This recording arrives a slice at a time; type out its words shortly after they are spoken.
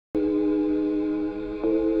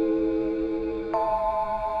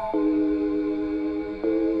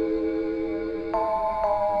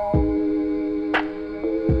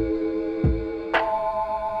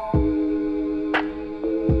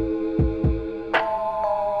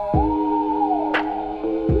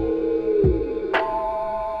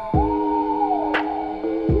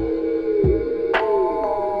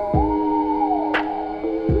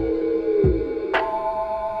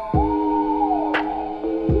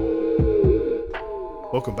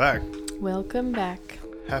Welcome back. Welcome back.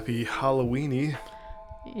 Happy Halloweeny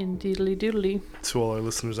Indeedly doodly. to all our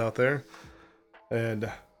listeners out there.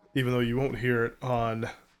 And even though you won't hear it on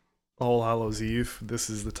All Hallows Eve, this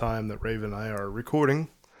is the time that Raven and I are recording.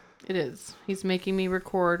 It is. He's making me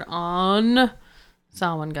record on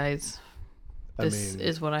Samhain, guys. This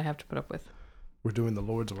is what I have to put up with. We're doing the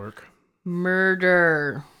Lord's work.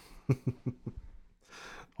 Murder.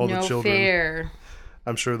 All no the children. fair.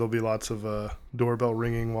 I'm sure there'll be lots of doorbell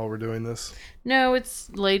ringing while we're doing this. No, it's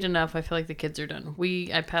late enough. I feel like the kids are done.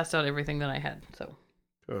 I passed out everything that I had, so.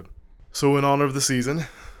 Good. So in honor of the season,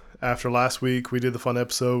 after last week, we did the fun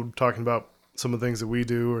episode talking about some of the things that we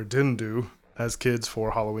do or didn't do as kids for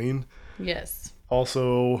Halloween. Yes.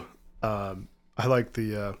 Also, I like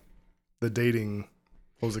the dating,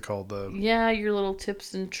 what was it called? Yeah, your little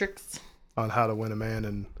tips and tricks. On how to win a man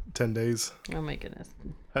in 10 days. Oh my goodness.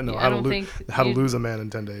 No, Yeah, how to lose a man in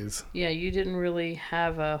 10 days. Yeah, you didn't really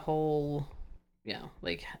have a whole,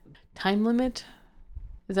 time limit?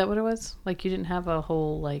 Is that what it was? Like, you didn't have a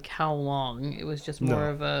whole, how long. It was just more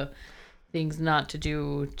of a things not to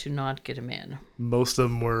do to not get a man. Most of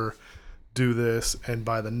them were do this, and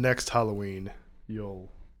by the next Halloween, you'll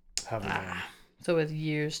have a man. So with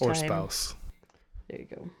years' time. Or spouse. There you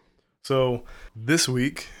go. So this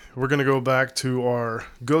week, we're going to go back to our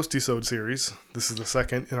Ghostisode series. This is the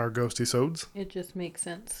second in our Ghostisodes. It just makes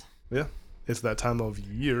sense. Yeah. It's that time of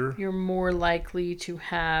year. You're more likely to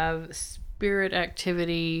have spirit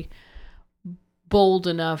activity bold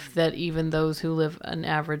enough that even those who live an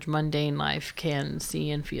average mundane life can see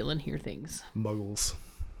and feel and hear things. Muggles.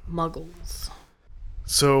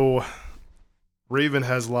 So Raven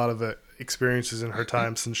has a lot of experiences in her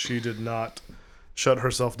time since she did not shut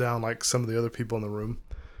herself down like some of the other people in the room.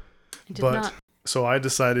 So I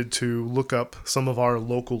decided to look up some of our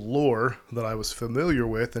local lore that I was familiar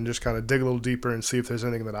with and just kind of dig a little deeper and see if there's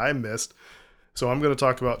anything that I missed. So I'm going to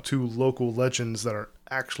talk about 2 local legends that are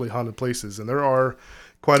actually haunted places, and there are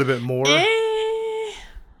quite a bit more.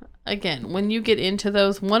 Again, when you get into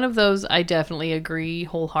those, one of those I definitely agree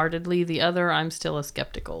wholeheartedly. The other, I'm still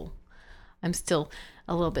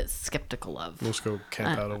a little bit skeptical of. Let's go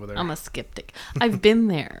camp out over there. I'm a skeptic. I've been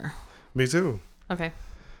there. Me too. Okay.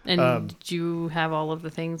 And did you have all of the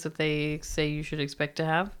things that they say you should expect to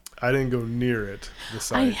have? I didn't go near it.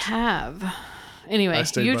 I have. Anyway,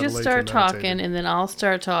 you just start talking, and then I'll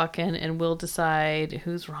start talking, and we'll decide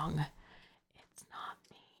who's wrong. It's not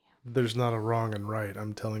me. There's not a wrong and right.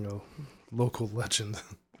 I'm telling a local legend.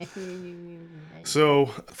 So,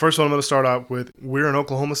 first one I'm going to start out with. We're in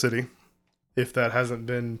Oklahoma City. If that hasn't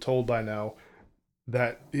been told by now,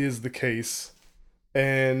 that is the case.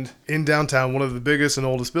 And in downtown, one of the biggest and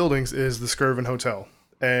oldest buildings is the Skirvin Hotel.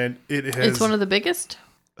 And it's one of the biggest?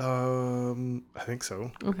 I think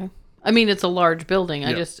so. Okay. I mean, it's a large building.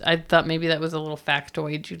 Yep. I thought maybe that was a little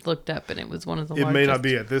factoid you'd looked up, and it was one of the largest. It may not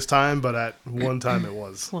be at this time, but at one time it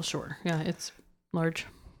was. Well, sure. Yeah, it's large.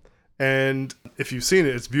 And if you've seen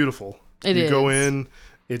it, it's beautiful. You go in,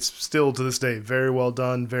 it's still to this day very well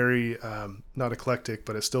done, very, not eclectic,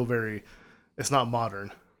 but it's still it's not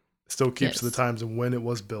modern. It still keeps to the times and when it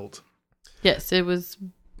was built. Yes, it was,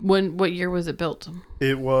 what year was it built?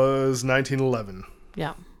 It was 1911.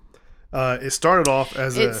 Yeah. It started off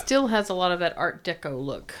as It still has a lot of that Art Deco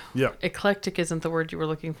look. Yeah. Eclectic isn't the word you were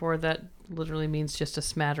looking for. That literally means just a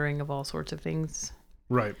smattering of all sorts of things.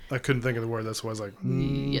 Right. I couldn't think of the word. That's why I was like,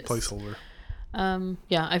 yes. Placeholder.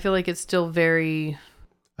 Yeah, I feel like it's still very...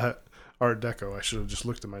 Art Deco. I should have just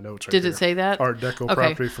looked at my notes right Did here. it say that? Art Deco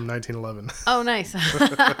property from 1911. Oh, nice.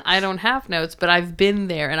 I don't have notes, but I've been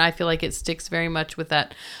there, and I feel like it sticks very much with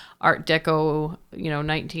that Art Deco,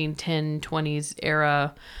 1910, 20s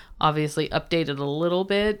era. Obviously updated a little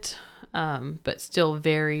bit, but still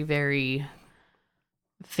very, very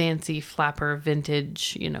fancy flapper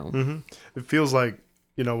vintage, Mm-hmm. It feels like,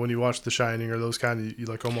 when you watch The Shining or those kind of, you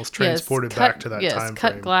like almost transported back to that time frame.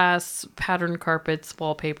 Cut glass, patterned carpets,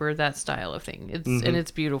 wallpaper, that style of thing. And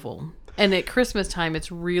it's beautiful. And at Christmas time,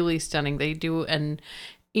 it's really stunning. They do an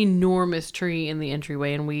enormous tree in the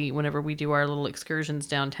entryway, and whenever we do our little excursions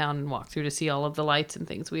downtown and walk through to see all of the lights and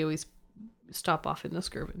things, we always stop off in the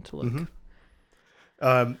Skirvin to look.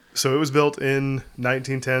 Mm-hmm. So it was built in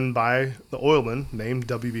 1910 by the oilman named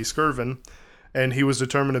W.B. Skirvin, and he was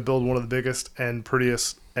determined to build one of the biggest and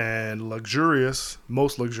prettiest and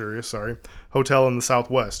most luxurious hotel in the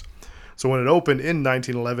Southwest. So when it opened in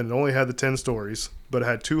 1911, it only had the 10 stories, but it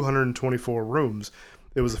had 224 rooms.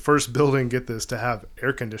 It was the first building, get this, to have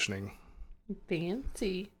air conditioning.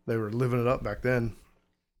 Fancy. They were living it up back then.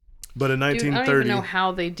 But in 1930... I don't even know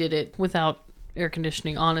how they did it without air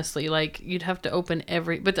conditioning, honestly. Like, you'd have to open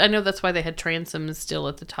but I know that's why they had transoms still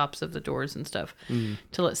at the tops of the doors and stuff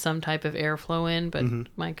to let some type of air flow in, but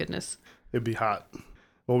my goodness. It'd be hot.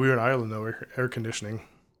 Well, we were in Ireland, though, air conditioning,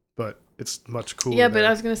 but it's much cooler. Yeah, but there. I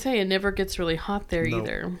was going to say, it never gets really hot there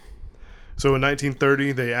either. So in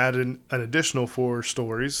 1930, they added an additional 4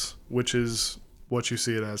 stories, which is what you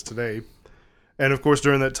see it as today. And of course,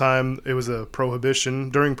 during that time, it was a prohibition.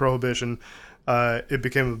 During Prohibition, it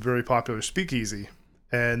became a very popular speakeasy.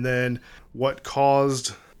 And then what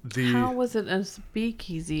caused How was it a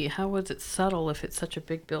speakeasy? How was it subtle if it's such a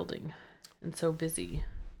big building and so busy?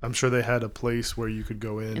 I'm sure they had a place where you could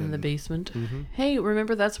go in. The basement. Hey,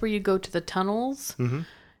 remember that's where you go to the tunnels?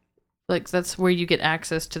 Like, that's where you get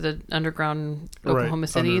access to the underground Oklahoma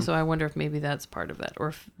City. So I wonder if maybe that's part of that, or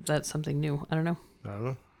if that's something new. I don't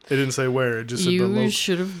know. It didn't say where. It just said you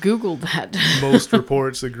should have Googled that. Most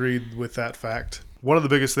reports agreed with that fact. One of the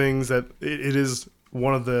biggest things that it is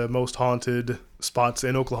one of the most haunted spots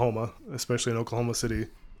in Oklahoma, especially in Oklahoma City,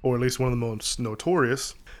 or at least one of the most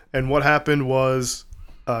notorious. And what happened was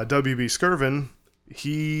W.B. Skirvin,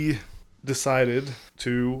 he decided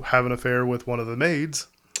to have an affair with one of the maids.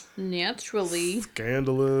 Naturally.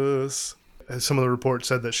 Scandalous. And some of the reports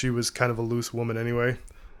said that she was kind of a loose woman anyway.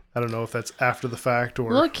 I don't know if that's after the fact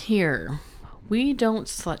or... Look here. We don't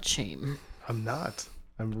slut shame. I'm not.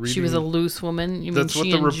 I'm reading... She was a loose woman? You mean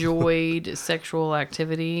she enjoyed sexual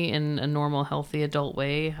activity in a normal, healthy adult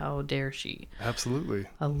way? How dare she? Absolutely.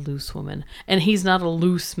 A loose woman. And he's not a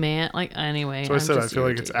loose man. Like, anyway. So I said, I feel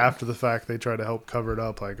like it's after the fact they try to help cover it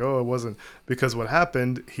up. Like, oh, it wasn't. Because what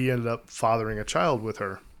happened, he ended up fathering a child with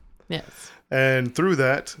her. Yes. And through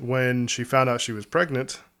that, when she found out she was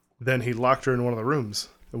pregnant, then he locked her in one of the rooms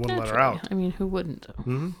and wouldn't let her out. I mean, who wouldn't?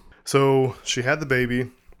 So she had the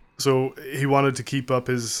baby. So he wanted to keep up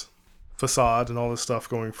his facade and all this stuff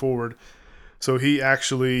going forward. So he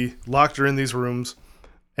actually locked her in these rooms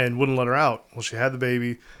and wouldn't let her out. Well, she had the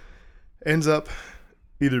baby. Ends up,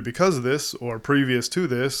 either because of this or previous to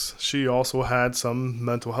this, she also had some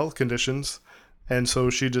mental health conditions. And so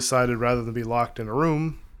she decided rather than be locked in a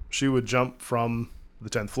room, she would jump from the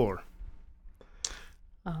 10th floor.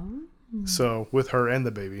 Oh. So with her and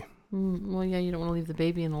the baby. Well, yeah, you don't want to leave the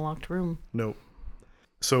baby in a locked room. Nope.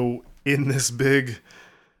 So in this big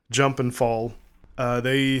jump and fall,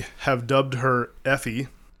 they have dubbed her Effie,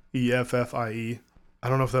 Effie. I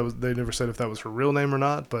don't know if that was, they never said if that was her real name or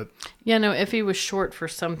not, but... Yeah, no, Effie was short for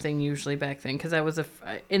something usually back then, because that was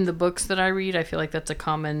in the books that I read, I feel like that's a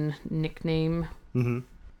common nickname.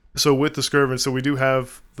 So with the Skirvin, so we do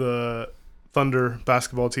have the Thunder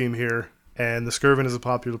basketball team here, and the Skirvin is a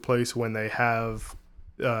popular place when they have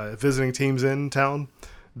visiting teams in town.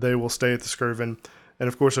 They will stay at the Skirvin. And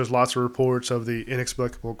of course, there's lots of reports of the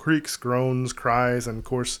inexplicable creaks, groans, cries, and of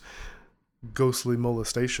course, ghostly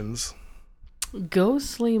molestations.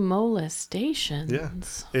 Ghostly molestations? Yeah.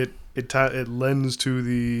 It lends to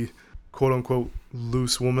the quote-unquote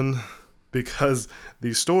loose woman because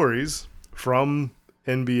these stories from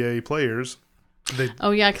NBA players...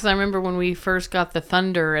 because I remember when we first got the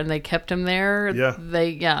Thunder and they kept him there.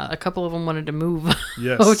 Yeah. A couple of them wanted to move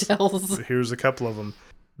hotels. Here's a couple of them.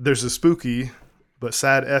 There's a spooky but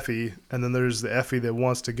sad Effie, and then there's the Effie that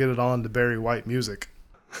wants to get it on to Barry White music.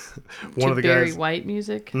 Barry White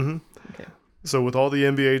music? Mm-hmm. Okay. So with all the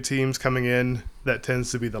NBA teams coming in, that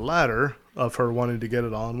tends to be the latter of her wanting to get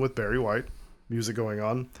it on with Barry White music going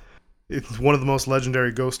on. It's one of the most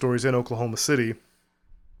legendary ghost stories in Oklahoma City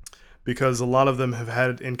because a lot of them have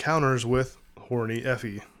had encounters with horny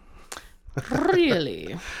Effie.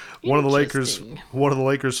 Really? One of the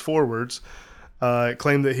Lakers forwards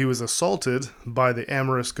claimed that he was assaulted by the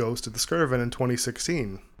amorous ghost at the Skirvin in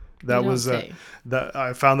 2016. That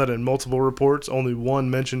I found that in multiple reports. Only one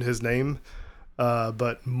mentioned his name,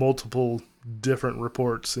 but multiple different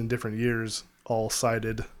reports in different years all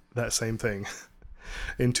cited that same thing.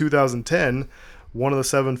 In 2010, one of the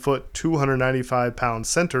 7-foot, 295-pound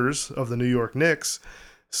centers of the New York Knicks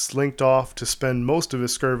slinked off to spend most of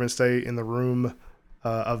his Skirvin stay in the room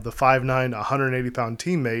of the 5'9", 180-pound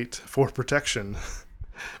teammate for protection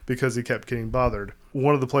because he kept getting bothered.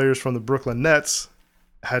 One of the players from the Brooklyn Nets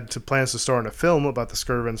had plans to star in a film about the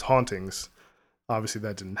Skirvin's hauntings. Obviously,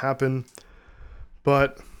 that didn't happen.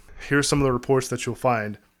 But here's some of the reports that you'll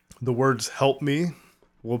find. The words "help me"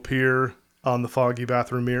 will appear on the foggy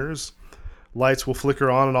bathroom mirrors. Lights will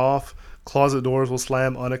flicker on and off. Closet doors will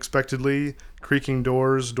slam unexpectedly. Creaking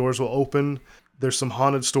doors will open. There's some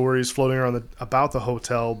haunted stories floating around about the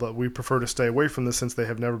hotel, but we prefer to stay away from this since they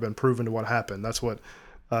have never been proven to what happened. That's what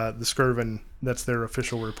the Skirvin, that's their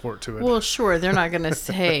official report to it. Well, sure, they're not going to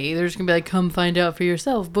say. They're just going to be like, come find out for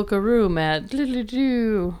yourself. Book a room at...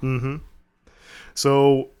 Mm-hmm.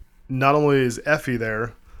 So not only is Effie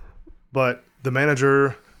there, but the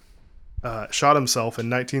manager shot himself in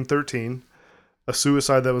 1913, a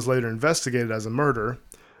suicide that was later investigated as a murder,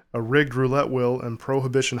 a rigged roulette wheel, and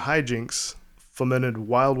prohibition hijinks fomented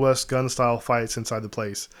Wild West gun-style fights inside the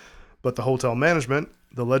place. But the hotel management,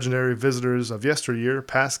 the legendary visitors of yesteryear,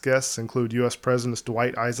 past guests include U.S. Presidents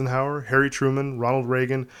Dwight Eisenhower, Harry Truman, Ronald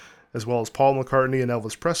Reagan, as well as Paul McCartney and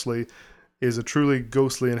Elvis Presley, is a truly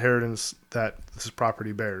ghostly inheritance that this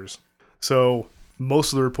property bears. So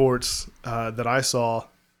most of the reports that I saw,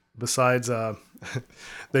 besides,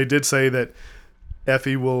 they did say that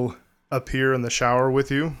Effie will appear in the shower with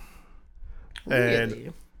you. Really?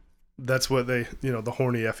 And that's what they, the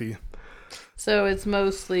horny Effie. So it's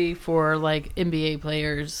mostly for like NBA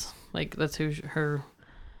players. Like that's who her...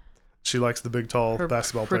 She likes the big, tall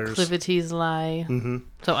basketball players. Her proclivities lie. Mm-hmm.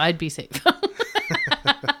 So I'd be safe.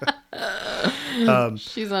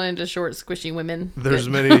 She's not into short, squishy women. There's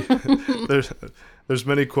many there's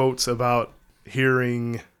many quotes about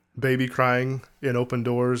hearing baby crying in open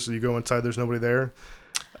doors. You go inside, there's nobody there.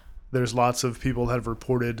 There's lots of people that have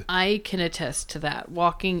reported. I can attest to that.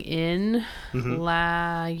 Walking in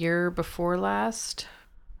year before last,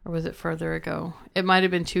 or was it further ago? It might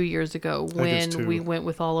have been 2 years ago when we went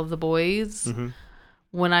with all of the boys. Mm-hmm.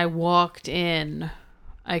 When I walked in,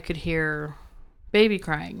 I could hear baby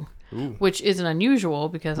crying. Ooh. Which isn't unusual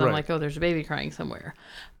because I'm like, oh, there's a baby crying somewhere.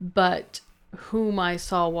 But whom I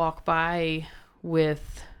saw walk by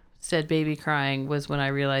with said baby crying was when I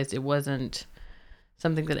realized it wasn't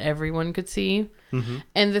something that everyone could see. Mm-hmm.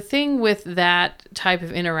 And the thing with that type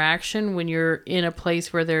of interaction, when you're in a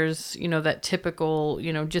place where there's, that typical,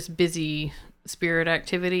 just busy spirit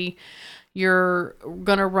activity, you're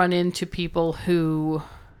going to run into people who,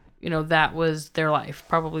 that was their life,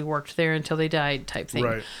 probably worked there until they died type thing.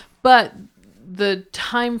 Right. But the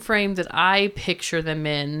time frame that I picture them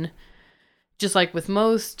in, just like with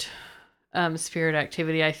most spirit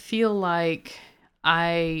activity, I feel like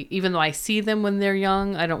even though I see them when they're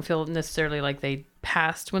young, I don't feel necessarily like they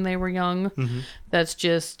passed when they were young. Mm-hmm. That's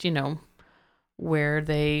just, where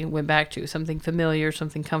they went back to. Something familiar,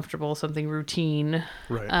 something comfortable, something routine.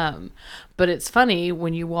 Right. But it's funny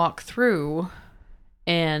when you walk through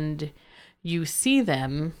and you see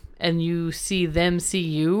them and you see them see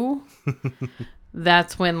you,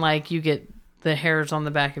 that's when like you get the hairs on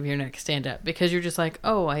the back of your neck stand up because you're just like,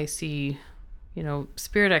 oh, I see,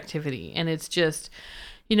 spirit activity. And it's just,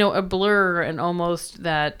 a blur and almost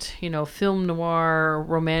that, film noir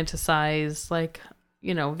romanticized, like,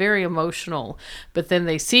 very emotional. But then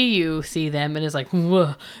they see them and it's like,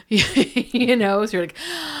 whoa, so you're like,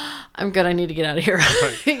 I'm good. I need to get out of here.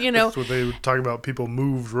 Right. That's what they would talk about. People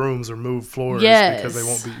moved rooms or moved floors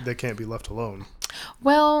because they can't be left alone.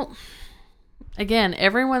 Well, again,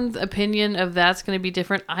 everyone's opinion of that's going to be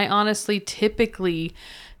different. I honestly typically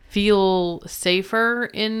feel safer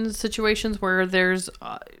in situations where there's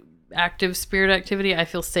active spirit activity. I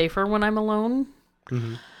feel safer when I'm alone.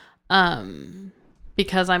 Mm-hmm.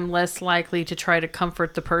 Because I'm less likely to try to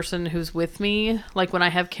comfort the person who's with me. Like when I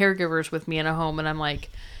have caregivers with me in a home and I'm like,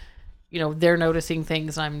 they're noticing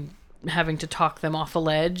things, I'm having to talk them off a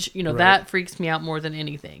ledge. Right. That freaks me out more than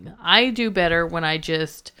anything. I do better when I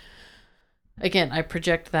just, again, I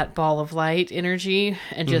project that ball of light energy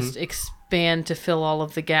and just expand to fill all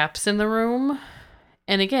of the gaps in the room.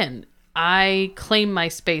 And again, I claim my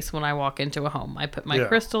space when I walk into a home. I put my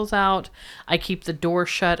crystals out. I keep the door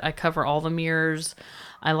shut. I cover all the mirrors.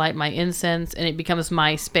 I light my incense, and it becomes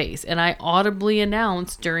my space. And I audibly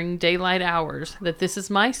announce during daylight hours that this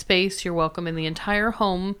is my space. You're welcome in the entire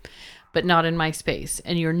home, but not in my space.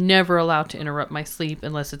 And you're never allowed to interrupt my sleep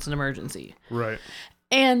unless it's an emergency. Right.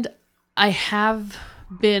 And I have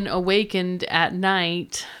been awakened at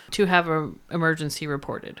night to have an emergency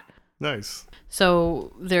reported. Nice.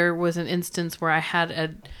 So there was an instance where I had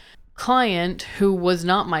a client who was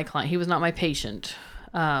not my client. He was not my patient.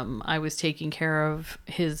 I was taking care of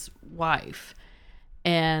his wife.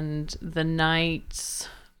 And the nights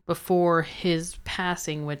before his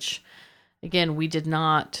passing, which, again, we did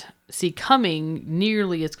not see coming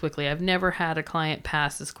nearly as quickly. I've never had a client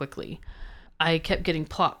pass as quickly. I kept getting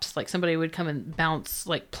plops. Like somebody would come and bounce,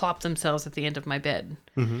 like plop themselves at the end of my bed.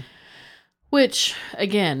 Mm-hmm. Which,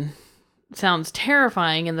 again, sounds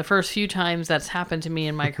terrifying. And the first few times that's happened to me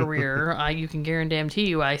in my career, you can guarantee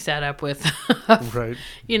you I sat up with, right.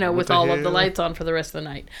 With all of the lights on for the rest of the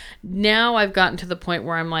night. Now I've gotten to the point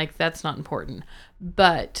where I'm like, that's not important.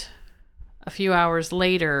 But a few hours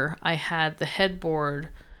later, I had the headboard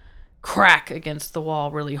crack against the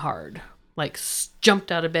wall really hard. Like,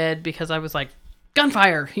 jumped out of bed because I was like,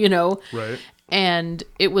 gunfire, Right. And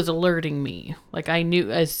it was alerting me. Like, I knew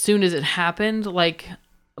as soon as it happened, like,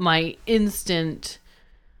 my instant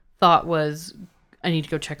thought was, I need to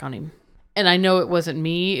go check on him. And I know it wasn't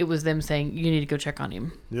me. It was them saying, you need to go check on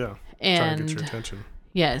him. Yeah. And trying to get your attention.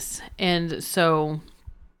 Yes. And so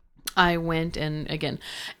I went, and again,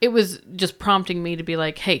 it was just prompting me to be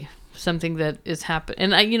like, hey, something that is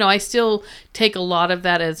happening. And I still take a lot of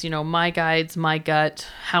that as, my guides, my gut,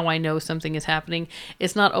 how I know something is happening.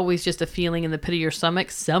 It's not always just a feeling in the pit of your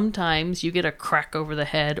stomach. Sometimes you get a crack over the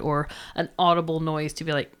head or an audible noise to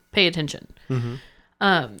be like, pay attention. Mm-hmm.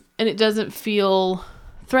 And it doesn't feel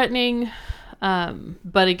threatening.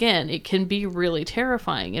 But again, it can be really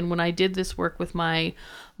terrifying. And when I did this work with my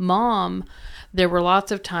mom, there were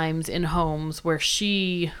lots of times in homes where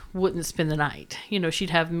she wouldn't spend the night. She'd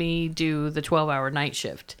have me do the 12-hour night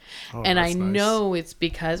shift. And I know it's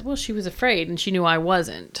because, she was afraid and she knew I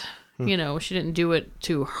wasn't. She didn't do it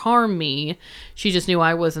to harm me. She just knew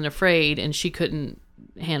I wasn't afraid and she couldn't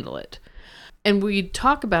handle it. And we'd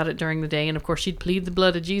talk about it during the day. And of course, she'd plead the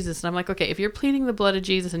blood of Jesus. And I'm like, okay, if you're pleading the blood of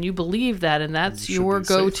Jesus and you believe that and that's your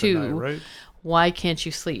go-to, right? Why can't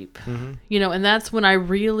you sleep? Mm-hmm. And that's when I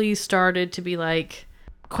really started to be like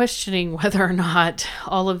questioning whether or not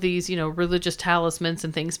all of these, religious talismans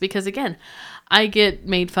and things, because again, I get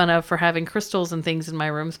made fun of for having crystals and things in my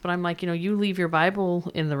rooms, but I'm like, you leave your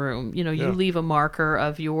Bible in the room, you leave a marker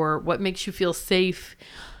of what makes you feel safe,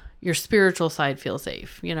 your spiritual side feel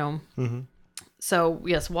safe, Mm-hmm. So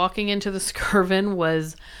yes, walking into the Skirvin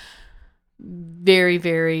was very,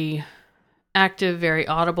 very active, very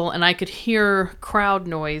audible, and I could hear crowd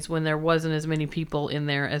noise when there wasn't as many people in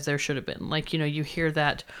there as there should have been. Like, you hear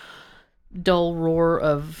that dull roar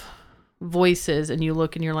of voices and you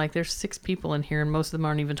look and you're like, there's 6 people in here and most of them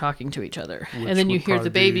aren't even talking to each other. And then you hear the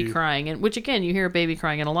baby crying, and which again, you hear a baby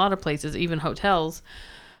crying in a lot of places, even hotels.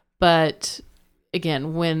 But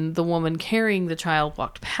again, when the woman carrying the child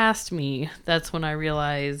walked past me, that's when I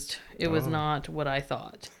realized it was not what I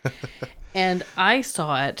thought. And I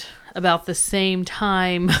saw it about the same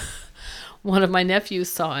time one of my nephews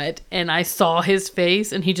saw it, and I saw his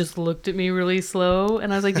face, and he just looked at me really slow.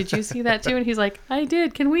 And I was like, did you see that too? And he's like, I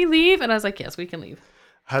did. Can we leave? And I was like, yes, we can leave.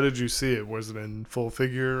 How did you see it? Was it in full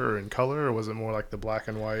figure or in color, or was it more like the black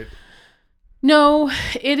and white? No,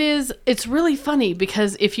 it's really funny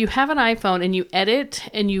because if you have an iPhone and you edit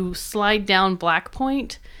and you slide down black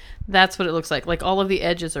point, that's what it looks like. Like all of the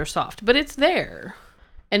edges are soft, but it's there.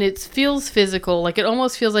 And it feels physical. Like it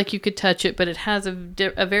almost feels like you could touch it, but it has a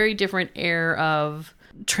very different air of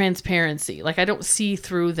transparency. Like I don't see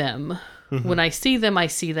through them. Mm-hmm. When I see them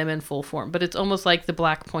in full form. But it's almost like the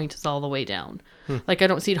black point is all the way down. Like I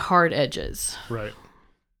don't see hard edges. Right.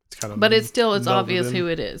 It's kind of. But it's obvious who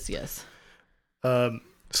it is. Yes. So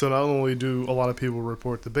not only do a lot of people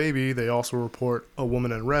report the baby, they also report a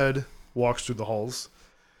woman in red walks through the halls.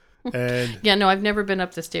 And yeah, no, I've never been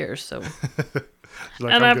up the stairs, so.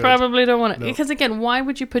 Like, and I probably don't want to. No. Because again, why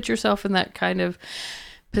would you put yourself in that kind of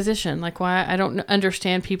position? Like why? I don't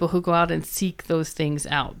understand people who go out and seek those things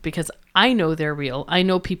out, because I know they're real. I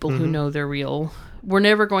know people who know they're real. We're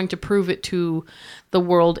never going to prove it to the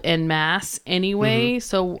world en masse anyway,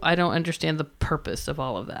 so I don't understand the purpose of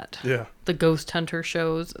all of that. Yeah. The ghost hunter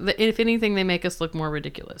shows. If anything, they make us look more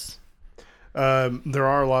ridiculous. There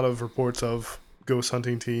are a lot of reports of ghost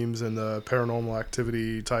hunting teams and the paranormal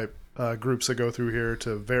activity type groups that go through here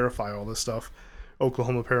to verify all this stuff.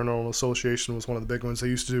 Oklahoma Paranormal Association was one of the big ones. They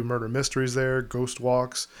used to do murder mysteries there, ghost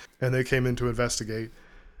walks, and they came in to investigate.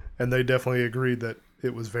 And they definitely agreed that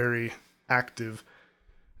it was very active.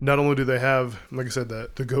 Not only do they have, like I said,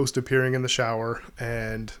 the ghost appearing in the shower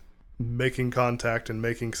and making contact and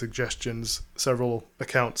making suggestions, several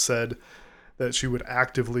accounts said that she would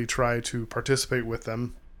actively try to participate with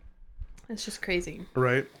them. It's just crazy.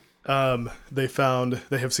 Right. They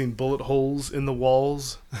have seen bullet holes in the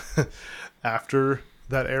walls after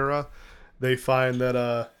that era. They find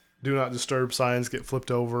that do not disturb signs get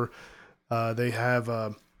flipped over. They have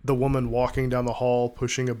the woman walking down the hall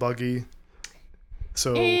pushing a buggy.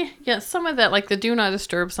 So yeah, some of that, like the do not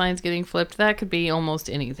disturb signs getting flipped, that could be almost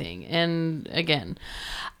anything. And again,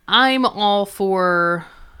 I'm all for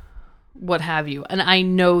what have you. And I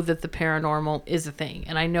know that the paranormal is a thing.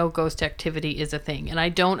 And I know ghost activity is a thing. And I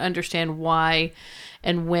don't understand why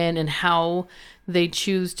and when and how they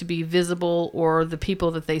choose to be visible, or the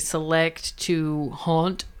people that they select to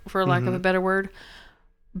haunt, for lack of a better word.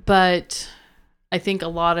 But I think a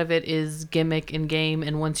lot of it is gimmick and game,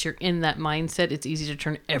 and once you're in that mindset, it's easy to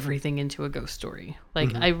turn everything into a ghost story.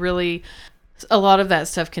 Like, a lot of that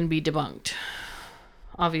stuff can be debunked.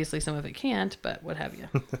 Obviously, some of it can't, but what have you.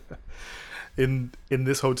 In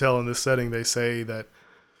this hotel, in this setting, they say that,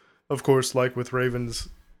 of course, like with Raven's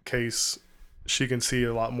case, she can see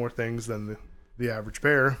a lot more things than the average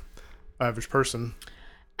person.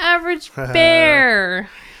 Average bear!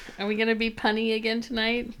 Are we going to be punny again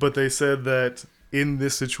tonight? But they said that in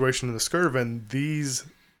this situation in the Skirvin, these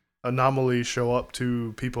anomalies show up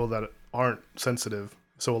to people that aren't sensitive.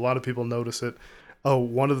 So a lot of people notice it. Oh,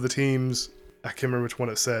 one of the teams, I can't remember which one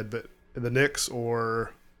it said, but the Knicks,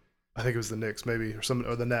 or I think it was the Knicks maybe,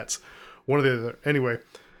 or the Nets. One of the other. Anyway,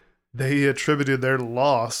 they attributed their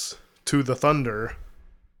loss to the Thunder,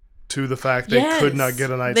 to the fact they could not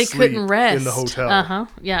get a night's sleep in the hotel.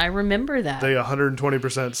 Yeah, I remember that. They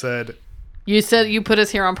 120% said, you said you put us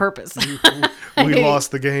here on purpose. we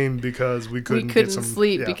lost the game because we couldn't get some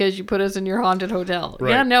sleep because you put us in your haunted hotel.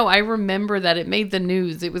 Right. Yeah, no, I remember that. It made the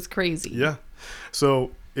news. It was crazy. Yeah.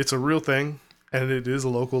 So it's a real thing, and it is a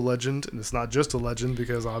local legend, and it's not just a legend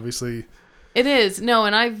because obviously it is. No,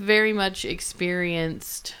 and I've very much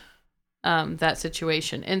experienced that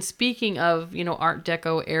situation. And speaking of, Art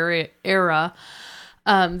Deco era,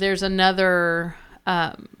 there's another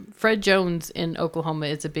Fred Jones in Oklahoma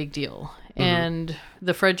is a big deal. And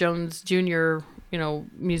the Fred Jones Jr.,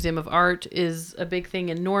 Museum of Art is a big thing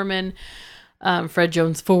in Norman. Fred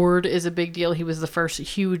Jones Ford is a big deal. He was the first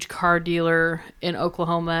huge car dealer in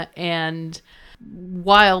Oklahoma and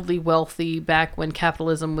wildly wealthy back when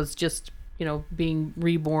capitalism was just, being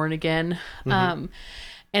reborn again.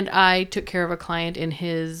 And I took care of a client in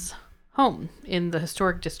his home in the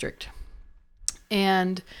historic district.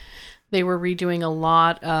 And they were redoing a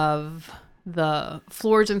lot of the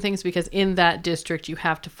floors and things because in that district you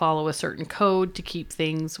have to follow a certain code to keep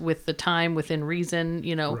things with the time within reason,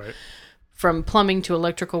 right. From plumbing to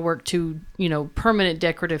electrical work to, permanent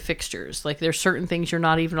decorative fixtures. Like there's certain things you're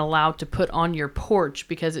not even allowed to put on your porch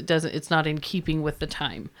because it's not in keeping with the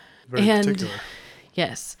time. Very particular.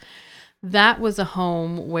 Yes. That was a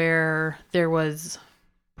home where there was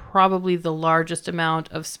probably the largest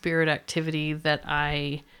amount of spirit activity that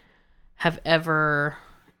I have ever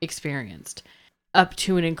experienced, up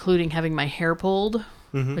to and including having my hair pulled,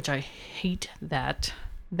 which I hate that.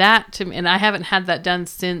 That to me, and I haven't had that done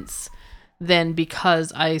since then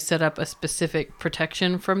because I set up a specific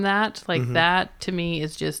protection from that. Like that to me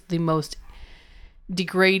is just the most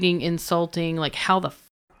degrading, insulting. Like how the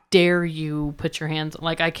dare you put your hands,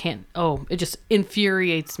 like I can't, it just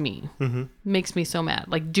infuriates me. Makes me so mad.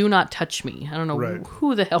 Like, do not touch me. I don't know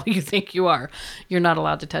who the hell you think you are. You're not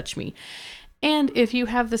allowed to touch me. And if you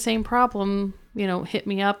have the same problem, hit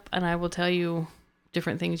me up and I will tell you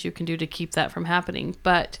different things you can do to keep that from happening.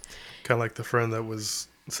 But kind of like the friend that was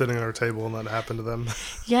sitting at our table and that happened to them.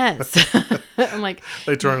 Yes. I'm like,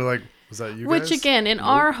 they turned like, was that you Which guys? Again, in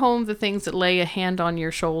our home, the things that lay a hand on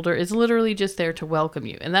your shoulder is literally just there to welcome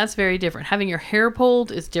you. And that's very different. Having your hair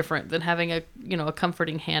pulled is different than having a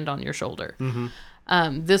comforting hand on your shoulder.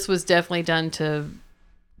 This was definitely done to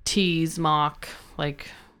tease, mock, like,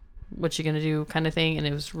 what you gonna do kind of thing. And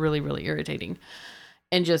it was really, really irritating.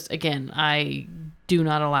 And just, again, I do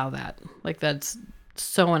not allow that. Like, that's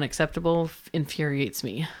so unacceptable, infuriates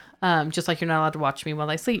me. Just like you're not allowed to watch me while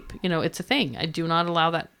I sleep. It's a thing. I do not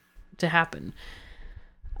allow that to happen.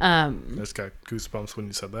 I just got goosebumps when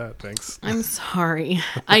you said that. Thanks. I'm sorry.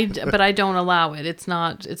 But I don't allow it. It's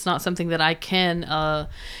not something that I can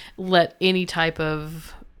let any type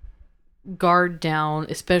of guard down,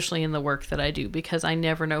 especially in the work that I do, because I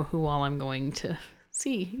never know who all I'm going to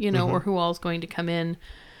see, or who all is going to come in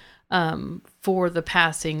for the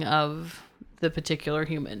passing of the particular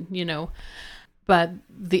human, But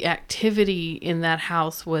the activity in that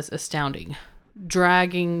house was astounding.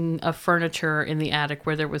 Dragging of furniture in the attic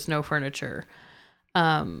where there was no furniture.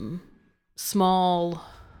 Small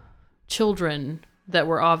children that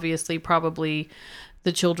were obviously probably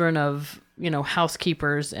the children of,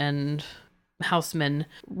 housekeepers and housemen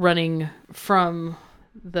running from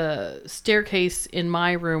the staircase in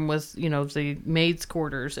my room was, the maid's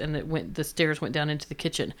quarters, and the stairs went down into the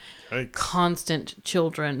kitchen. Yikes. Constant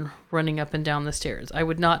children running up and down the stairs. I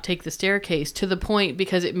would not take the staircase to the point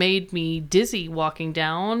because it made me dizzy walking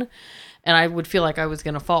down, and I would feel like I was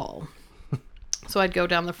going to fall. So I'd go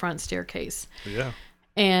down the front staircase. Yeah.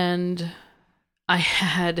 And I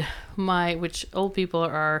had which old people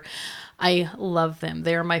are, I love them.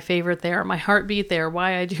 They are my favorite. They are my heartbeat. They are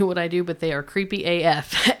why I do what I do, but they are creepy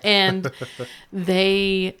AF. And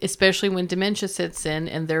they, especially when dementia sits in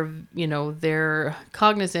and their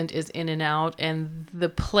cognizant is in and out, and the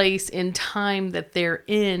place in time that they're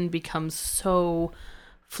in becomes so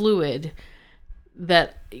fluid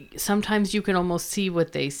that sometimes you can almost see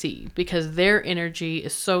what they see, because their energy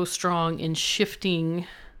is so strong in shifting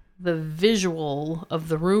the visual of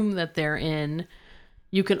the room that they're in.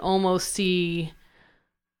 You can almost see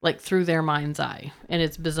like through their mind's eye, and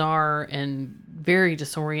it's bizarre and very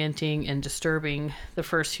disorienting and disturbing the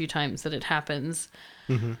first few times that it happens.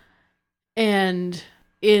 Mm-hmm. And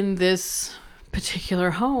in this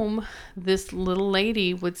particular home, this little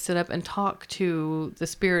lady would sit up and talk to the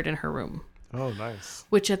spirit in her room. Oh, nice.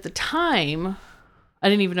 Which at the time, I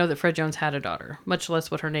didn't even know that Fred Jones had a daughter, much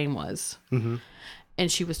less what her name was. Mm-hmm.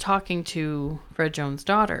 And she was talking to Fred Jones'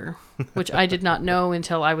 daughter, which I did not know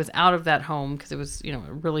until I was out of that home, because it was, a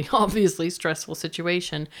really obviously stressful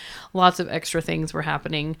situation. Lots of extra things were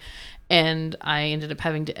happening, and I ended up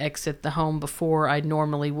having to exit the home before I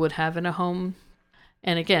normally would have in a home.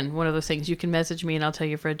 And again, one of those things, you can message me and I'll tell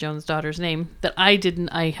you Fred Jones' daughter's name that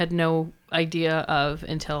I had no idea of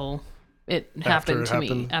until it happened to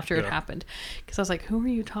me after it happened. Because I was like, who are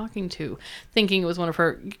you talking to? Thinking it was one of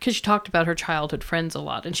her, because she talked about her childhood friends a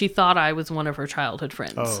lot, and she thought I was one of her childhood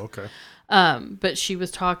friends. Oh, okay. But she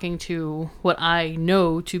was talking to what I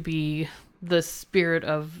know to be the spirit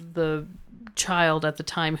of the child at the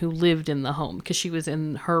time who lived in the home, because she was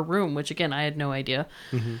in her room, which again, I had no idea.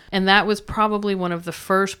 Mm-hmm. And that was probably one of the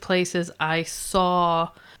first places I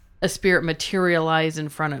saw a spirit materialize in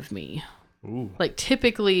front of me. Ooh. Like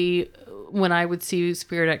typically when I would see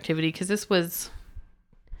spirit activity, because this was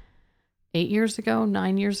 9 years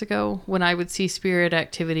ago, when I would see spirit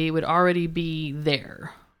activity, it would already be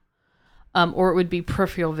there. Or it would be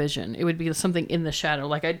peripheral vision. It would be something in the shadow.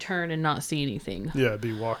 Like I'd turn and not see anything. Yeah, I'd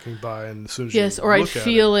be walking by, and as soon as yes, you or I'd look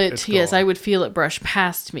feel at it. Yes, gone. I would feel it brush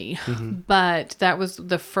past me. Mm-hmm. But that was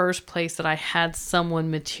the first place that I had someone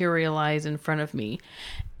materialize in front of me.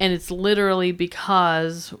 And it's literally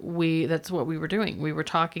because that's what we were doing. We were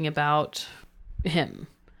talking about him.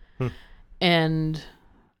 And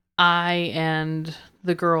I and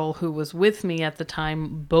the girl who was with me at the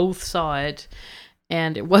time both saw it.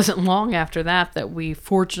 And it wasn't long after that we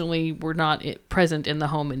fortunately were not present in the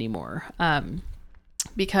home anymore,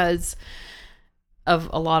 because of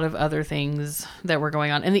a lot of other things that were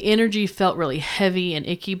going on. And the energy felt really heavy and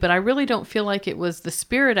icky, but I really don't feel like it was the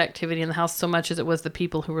spirit activity in the house so much as it was the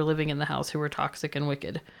people who were living in the house who were toxic and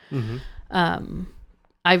wicked. Mm-hmm.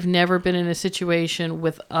 I've never been in a situation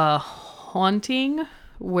with a haunting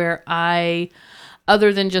where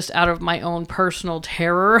other than just out of my own personal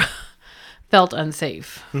terror, felt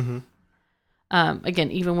unsafe. Mm-hmm.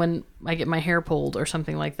 Again, even when I get my hair pulled or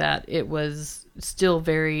something like that, it was still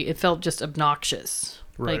it felt just obnoxious,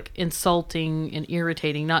 right. Like insulting and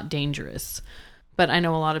irritating, not dangerous. But I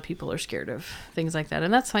know a lot of people are scared of things like that,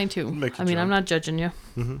 and that's fine too. I mean, I'm not judging you.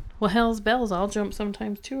 Mm-hmm. Well, hell's bells, I'll jump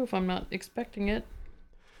sometimes too if I'm not expecting it.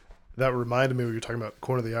 That reminded me when you were talking about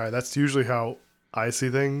corner of the eye. That's usually how I see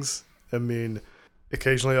things. I mean,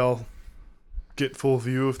 occasionally I'll get full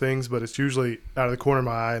view of things, but it's usually out of the corner of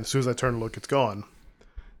my eye, and as soon as I turn to look, it's gone.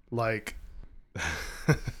 Like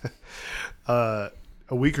a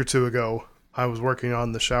week or two ago, I was working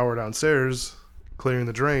on the shower downstairs, clearing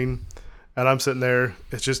the drain, and I'm sitting there.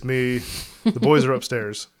 It's just me. The boys are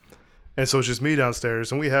upstairs, and so it's just me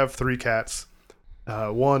downstairs, and we have 3 cats.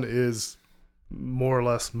 One is more or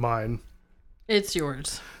less mine. It's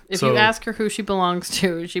yours. If you ask her who she belongs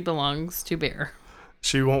to Bear.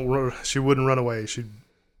 She wouldn't run away. She'd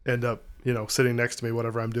end up, sitting next to me,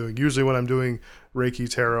 whatever I'm doing. Usually when I'm doing Reiki,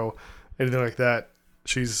 tarot, anything like that,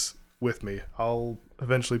 she's with me. I'll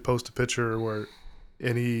eventually post a picture where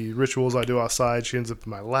any rituals I do outside, she ends up in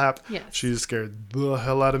my lap. Yes. She's scared the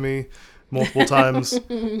hell out of me multiple times.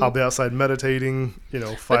 I'll be outside meditating,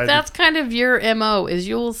 fighting. But that's kind of your MO, is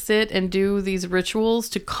you'll sit and do these rituals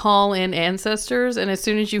to call in ancestors, and as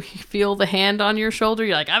soon as you feel the hand on your shoulder,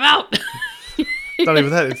 you're like, I'm out. Not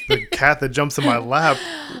even that. It's the cat that jumps in my lap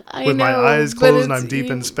with my eyes closed and I'm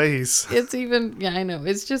deep in space. I know.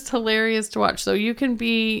 It's just hilarious to watch. So you can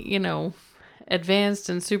be, advanced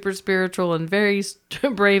and super spiritual and very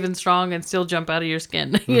brave and strong and still jump out of your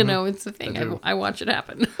skin. Mm-hmm. It's the thing. I watch it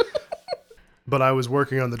happen. But I was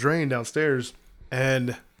working on the drain downstairs,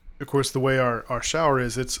 and of course the way our shower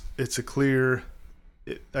is, it's a clear,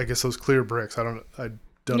 I guess those clear bricks. I don't know what they're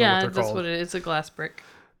called. Yeah, that's what it is. It's a glass brick.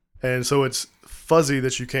 And so it's fuzzy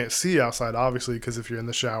that you can't see outside, obviously, because if you're in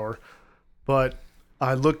the shower. But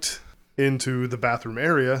I looked into the bathroom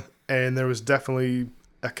area, and there was definitely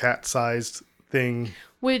a cat-sized thing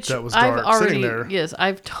which that was I've dark sitting already there. yes,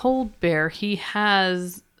 I've told Bear he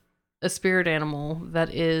has a spirit animal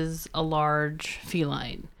that is a large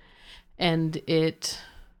feline, and it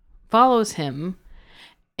follows him.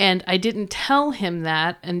 And I didn't tell him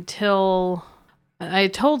that until I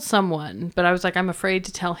told someone, but I was like, I'm afraid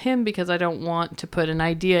to tell him because I don't want to put an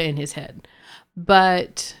idea in his head.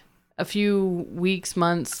 But a few weeks,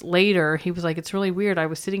 months later, he was like, it's really weird. I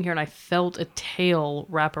was sitting here and I felt a tail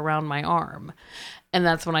wrap around my arm. And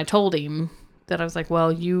that's when I told him that I was like, well,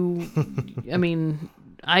 I mean,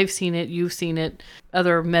 I've seen it. You've seen it.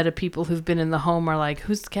 Other meta people who've been in the home are like,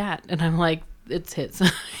 who's the cat? And I'm like, it's his,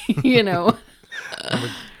 you know. I'm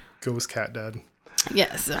a ghost cat dad.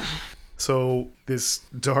 Yes. So this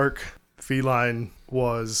dark feline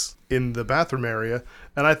was in the bathroom area,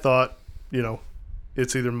 and I thought,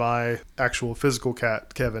 it's either my actual physical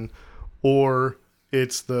cat, Kevin, or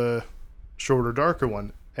it's the shorter, darker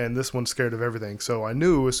one. And this one's scared of everything. So I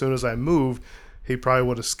knew as soon as I moved, he probably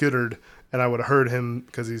would have skittered, and I would have heard him,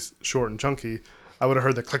 because he's short and chunky, I would have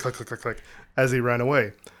heard the click, click, click, click, click as he ran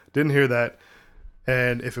away. Didn't hear that.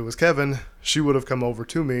 And if it was Kevin, she would have come over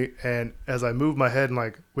to me. And as I moved my head and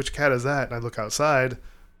like, which cat is that? And I look outside,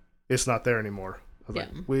 it's not there anymore. I was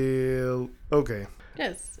like, well, okay.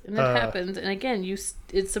 Yes, and that happens. And again,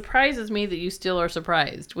 it surprises me that you still are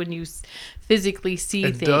surprised when you physically see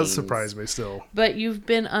things. It does surprise me still. But you've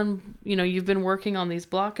been you've been working on these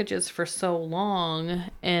blockages for so long,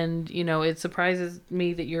 and it surprises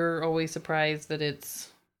me that you're always surprised that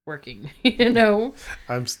it's working.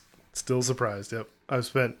 I'm still surprised. Yep, I've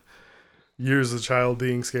spent years as a child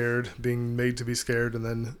being scared, being made to be scared, and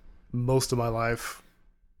then most of my life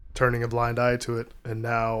turning a blind eye to it, and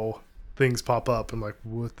now things pop up. I'm like,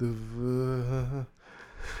 what the...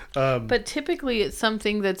 But typically it's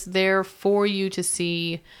something that's there for you to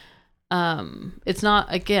see. It's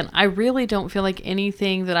not, again, I really don't feel like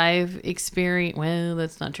anything that I've experienced, well,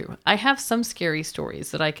 that's not true. I have some scary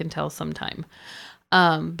stories that I can tell sometime.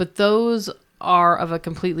 But those are of a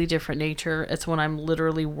completely different nature. It's when I'm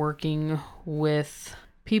literally working with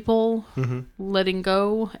people, letting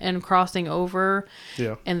go and crossing over,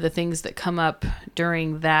 and the things that come up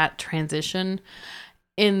during that transition.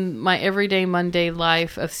 In my everyday Monday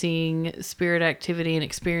life of seeing spirit activity and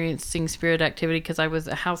experiencing spirit activity, because I was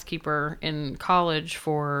a housekeeper in college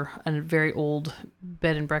for a very old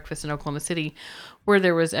bed and breakfast in Oklahoma City, where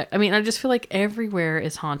there was, I just feel like everywhere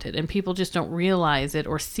is haunted and people just don't realize it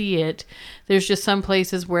or see it. There's just some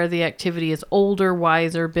places where the activity is older,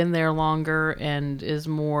 wiser, been there longer, and is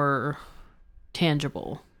more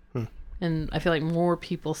tangible. And I feel like more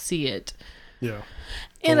people see it. Yeah.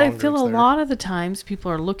 And I feel a lot of the times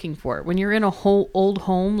people are looking for it. When you're in a whole old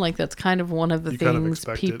home, like that's kind of one of the things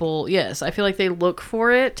people, yes, I feel like they look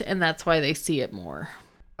for it and that's why they see it more.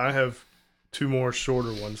 I have two more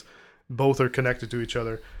shorter ones. Both are connected to each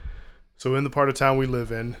other. So in the part of town we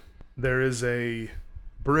live in, there is a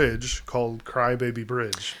bridge called Crybaby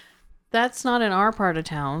Bridge. That's not in our part of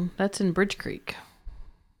town. That's in Bridge Creek.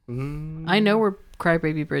 I know where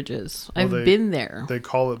Crybaby Bridge is. I've been there. They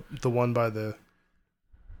call it the one by the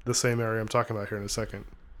same area I'm talking about here in a second.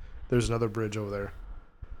 There's another bridge over there.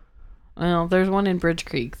 Well, there's one in Bridge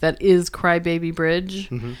Creek that is Crybaby Bridge,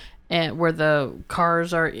 and where the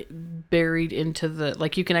cars are buried into the,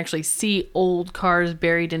 like you can actually see old cars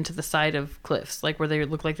buried into the side of cliffs, like where they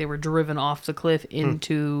look like they were driven off the cliff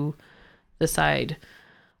into the side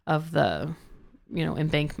of the,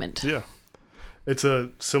 embankment. Yeah. It's a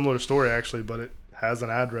similar story, actually, but it has an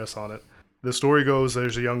address on it. The story goes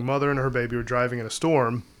there's a young mother and her baby are driving in a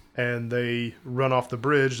storm, and they run off the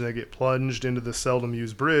bridge, and they get plunged into the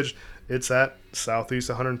seldom-used bridge. It's at Southeast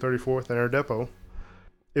 134th and Air Depot.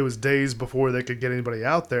 It was days before they could get anybody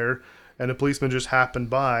out there, and a policeman just happened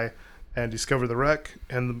by and discovered the wreck,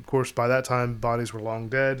 and of course, by that time, bodies were long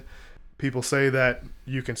dead. People say that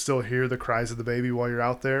you can still hear the cries of the baby while you're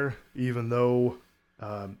out there, even though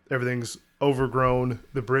everything's overgrown.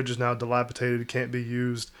 The bridge is now dilapidated, can't be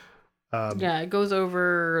used. It goes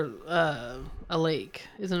over a lake.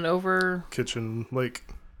 Isn't it over Kitchen Lake?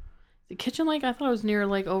 The Kitchen Lake? I thought it was near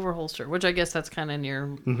Lake Overholster, which I guess that's kind of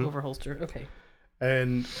near Overholster. Okay.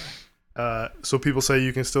 And so people say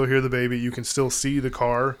you can still hear the baby. You can still see the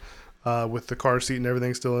car with the car seat and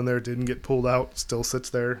everything still in there. Didn't get pulled out. Still sits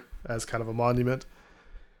there as kind of a monument.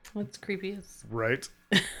 That's creepy. Right.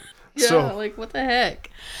 Yeah, like what the heck?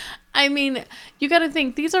 I mean, you got to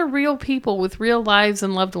think these are real people with real lives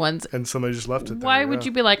and loved ones. And somebody just left it there. Why would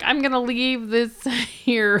you be like, I'm going to leave this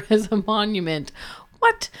here as a monument?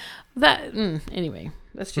 What? Anyway.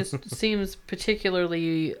 That just seems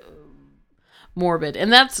particularly morbid.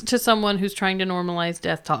 And that's to someone who's trying to normalize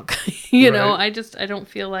death talk. You know, I don't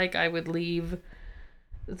feel like I would leave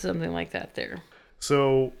something like that there.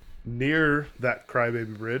 So near that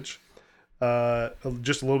Crybaby Bridge,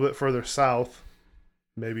 just a little bit further south,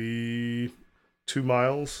 maybe 2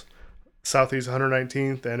 miles southeast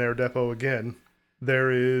 119th and Air Depot again,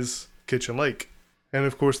 there is Kitchen Lake. And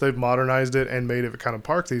of course, they've modernized it and made it a kind of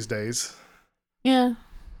park these days. Yeah.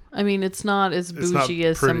 I mean, it's not as bougie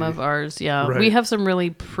as some of ours. Yeah. Right. We have some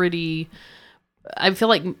really pretty... I feel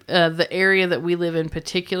like the area that we live in,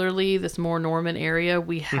 particularly this more Norman area,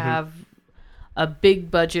 we have a big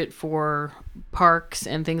budget for parks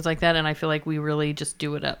and things like that, and I feel like we really just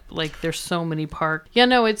do it up. Like, there's so many parks. Yeah,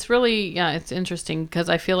 no, it's really, it's interesting because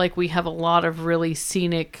I feel like we have a lot of really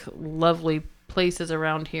scenic, lovely places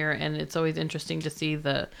around here, and it's always interesting to see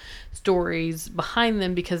the stories behind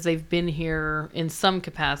them because they've been here in some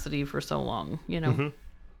capacity for so long, you know. Mm-hmm.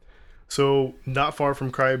 So not far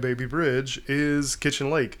from Crybaby Bridge is Kitchen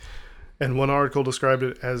Lake, and one article described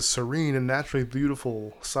it as serene and naturally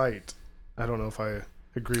beautiful sight. I don't know if I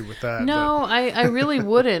agree with that. No, I really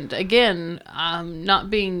wouldn't. Again, not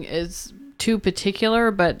being as too particular,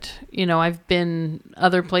 but you know, I've been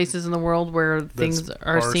other places in the world where things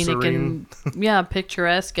are scenic serene. And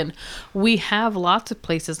picturesque, and we have lots of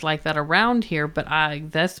places like that around here. But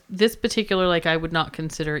this particular lake, I would not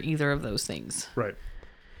consider either of those things. Right.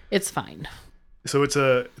 It's fine. So it's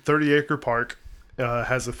a 30-acre park,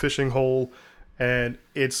 has a fishing hole, and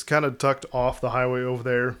it's kind of tucked off the highway over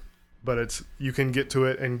there. But you can get to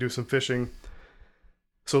it and do some fishing.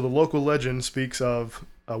 So the local legend speaks of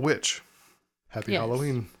a witch. Happy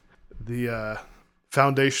Halloween. The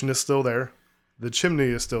foundation is still there. The chimney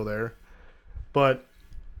is still there. But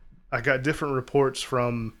I got different reports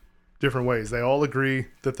from different ways. They all agree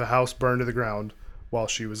that the house burned to the ground while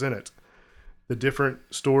she was in it. The different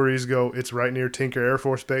stories go, it's right near Tinker Air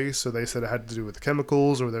Force Base, so they said it had to do with the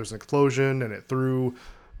chemicals, or there's an explosion and it threw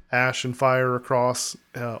ash and fire across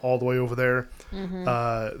all the way over there.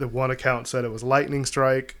 Mm-hmm. The one account said it was lightning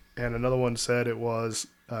strike, and another one said it was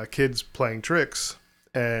kids playing tricks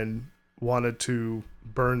and wanted to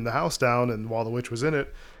burn the house down, and while the witch was in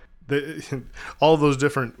it. All those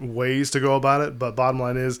different ways to go about it, but bottom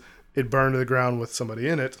line is it burned to the ground with somebody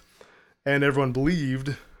in it, and everyone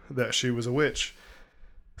believed that she was a witch.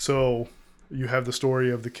 So you have the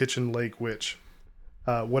story of the Kitchen Lake witch.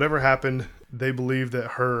 Whatever happened, they believe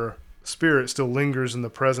that her spirit still lingers in the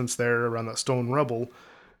presence there around that stone rubble,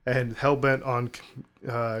 and hell-bent on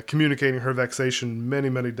communicating her vexation many,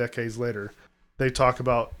 many decades later. They talk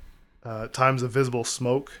about times of visible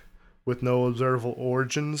smoke with no observable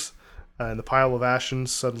origins, and the pile of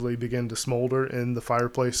ashes suddenly begin to smolder in the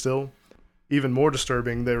fireplace still. Even more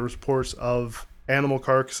disturbing, there were reports of animal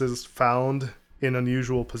carcasses found in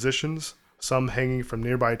unusual positions, some hanging from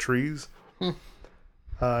nearby trees.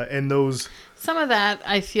 And those... Some of that,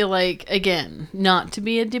 I feel like, again, not to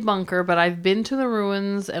be a debunker, but I've been to the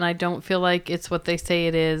ruins, and I don't feel like it's what they say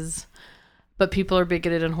it is. But people are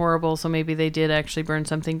bigoted and horrible, so maybe they did actually burn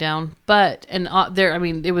something down. But, and there, I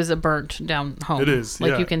mean, it was a burnt down home. It is,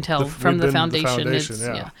 like you can tell from the foundation. It's,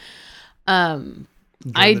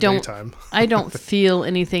 I don't feel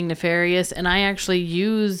anything nefarious, and I actually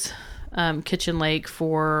use Kitchen Lake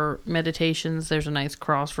for meditations. There's a nice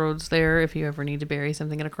crossroads there if you ever need to bury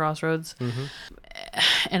something at a crossroads. Mm-hmm.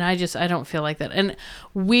 And I don't feel like that. And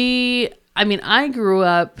I grew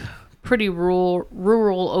up pretty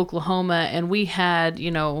rural Oklahoma, and we had,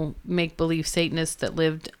 make-believe Satanists that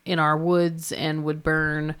lived in our woods and would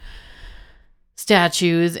burn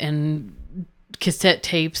statues and cassette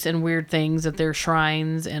tapes and weird things at their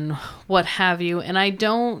shrines and what have you. And I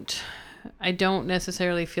don't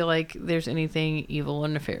necessarily feel like there's anything evil or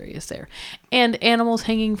nefarious there. And animals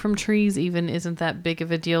hanging from trees even isn't that big of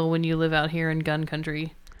a deal when you live out here in gun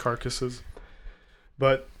country. Carcasses.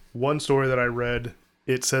 But one story that I read,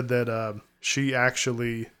 it said that she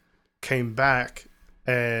actually came back,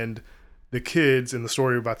 and the kids, in the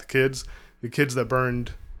story about the kids that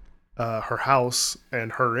burned her house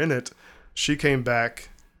and her in it, she came back,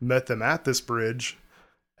 met them at this bridge,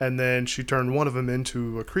 and then she turned one of them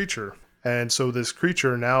into a creature. And so this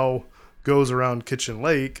creature now goes around Kitchen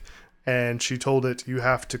Lake, and she told it, you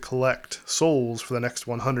have to collect souls for the next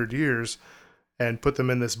 100 years and put them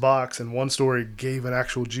in this box. And one story gave an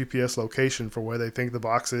actual GPS location for where they think the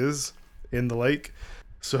box is in the lake.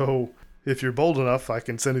 So if you're bold enough, I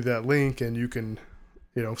can send you that link, and you can,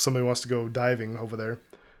 if somebody wants to go diving over there.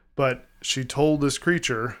 But she told this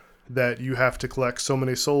creature that you have to collect so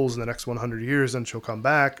many souls in the next 100 years, and she'll come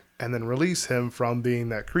back and then release him from being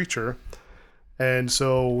that creature. And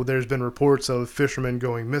so there's been reports of fishermen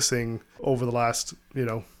going missing over the last,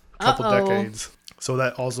 couple decades. So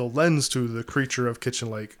that also lends to the creature of Kitchen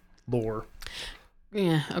Lake lore.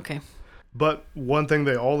 Yeah, okay. But one thing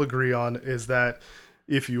they all agree on is that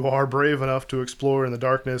if you are brave enough to explore in the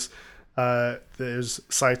darkness, there's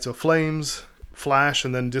sights of flames flash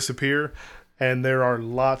and then disappear. And there are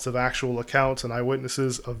lots of actual accounts and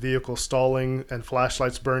eyewitnesses of vehicles stalling and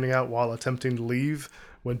flashlights burning out while attempting to leave.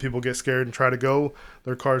 When people get scared and try to go,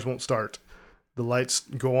 their cars won't start. The lights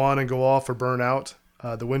go on and go off or burn out.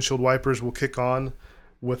 The windshield wipers will kick on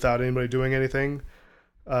without anybody doing anything.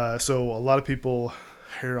 So a lot of people,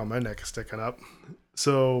 hair on my neck is sticking up.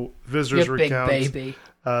 So visitors recount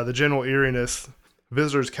the general eeriness.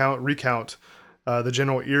 Visitors recount the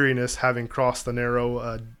general eeriness having crossed the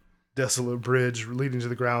narrow, desolate bridge leading to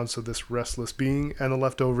the grounds of this restless being and the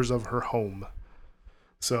leftovers of her home.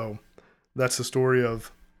 So that's the story of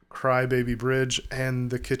Crybaby Bridge and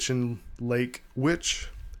the Kitchen Lake Witch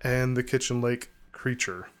and the Kitchen Lake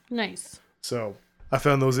Creature. Nice. So I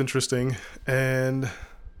found those interesting. And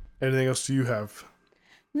anything else do you have?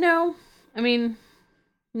 No. I mean,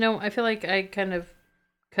 no, I feel like I kind of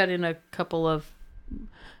cut in a couple of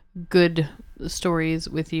good stories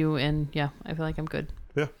with you. And yeah, I feel like I'm good.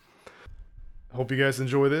 Yeah. I hope you guys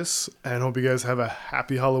enjoy this and hope you guys have a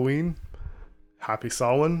happy Halloween. Happy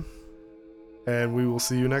Samhain. And we will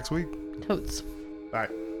see you next week. Totes. Bye.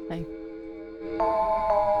 Bye.